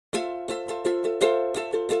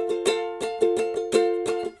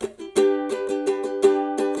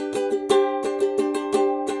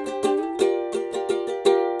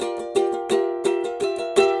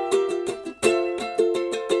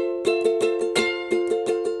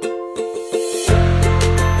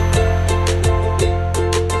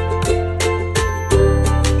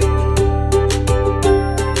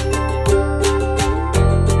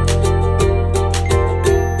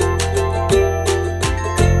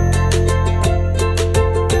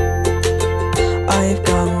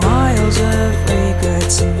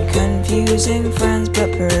confusing friends,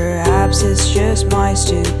 but perhaps it's just my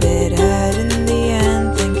stupid head in the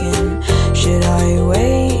end thinking, should I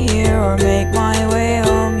wait here or make my way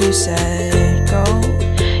home? You said go.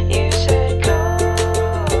 You said go.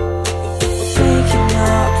 Making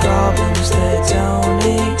up problems that don't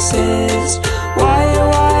exist. Why do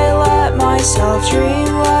I let myself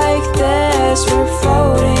dream like this? We're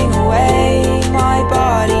floating away, my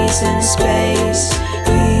body's in space.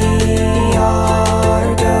 We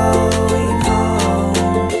are going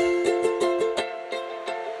home.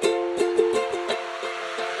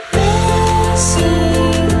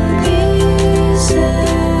 Missing pieces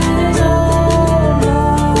of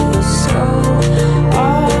my soul,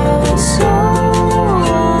 also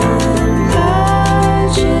on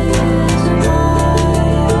patches of my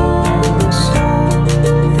own soul.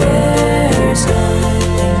 There's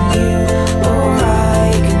nothing you or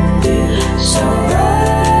I can do, so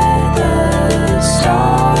let the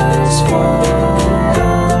stars fall.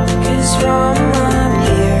 'Cause from up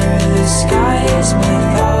here the sky is my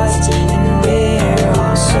thoughts, and we're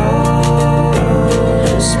all so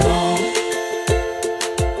small.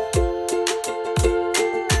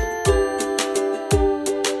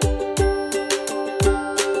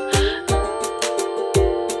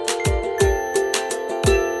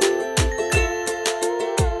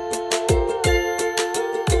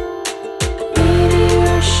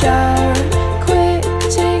 Meteor shower, quick,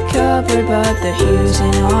 take cover, but the hues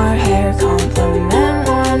in our hair complement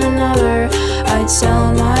one another. I'd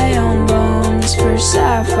sell my own bones for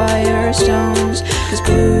sapphire stones, 'cause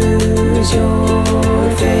blue's your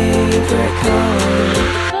favorite color.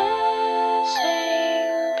 Missing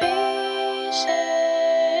pieces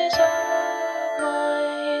of my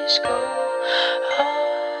skull,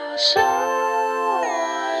 also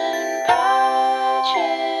on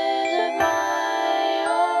patches of my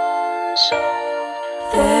own soul.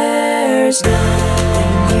 There's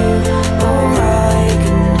nothing you or I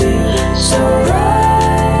can do, so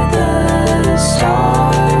let the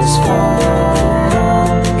stars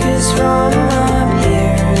fall. 'Cause from up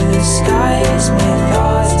here the sky is my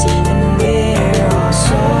thoughts, and we're all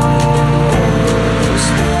so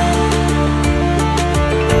small.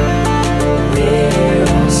 We're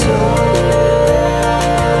all so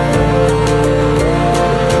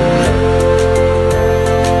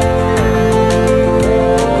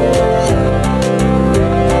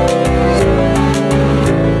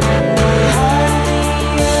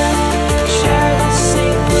share the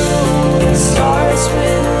same blue. It starts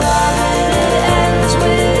with love and it ends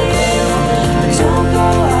with you. Don't go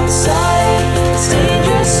outside, it's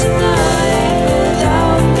dangerous tonight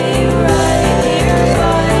without me right here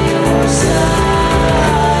by your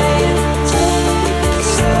side. Take it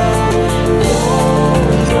slow, don't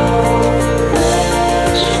go,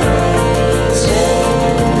 let's try to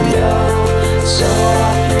go. So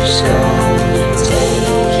up your skull,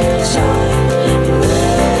 take your time, and we'll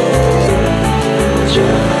be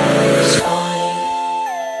just fine.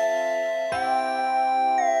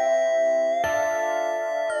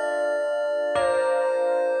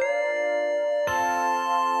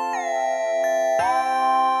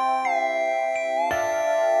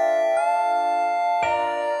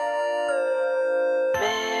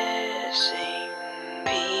 Missing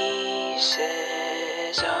pieces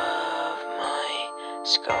of my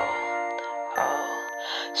skull,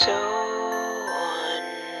 also on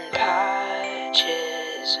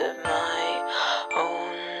patches of my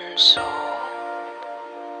own soul.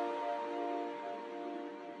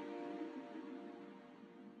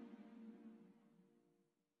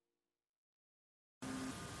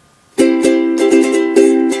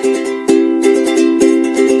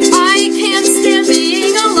 I can't stand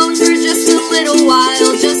being alone for just a little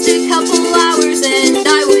while, just a couple hours, and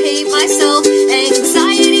I will hate myself.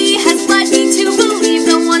 Anxiety has led me to believe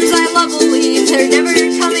the ones I love will leave. They're never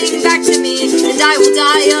coming back to me, and I will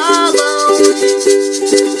die alone.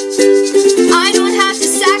 I don't have to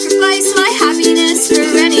sacrifice my happiness for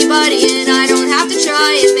anybody, and I don't have to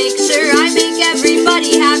try and make sure I make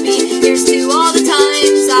everybody happy. Here's to all the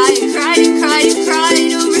times I cried and cried and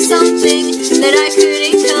cried over something that I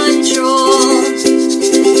couldn't control.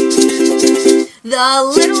 The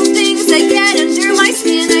little things that get under my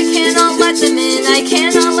skin, I cannot let them in. I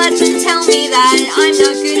cannot let them tell me that I'm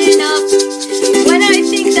not good enough. When I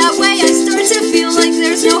think that way, I start to feel like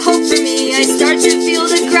there's no hope for me. I start to feel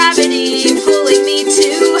the gravity pulling me to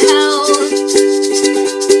hell.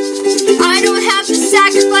 I don't have to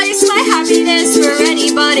sacrifice my happiness for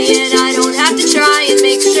anybody, and I don't have to try and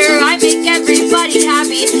make sure I make everybody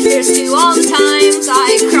happy. Here's to all the times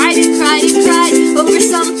I cried and cried and cried over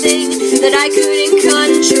something that I couldn't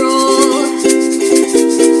control.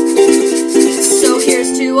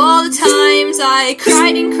 to all the times I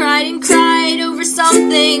cried and cried and cried over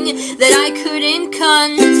something that I couldn't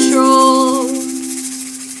control.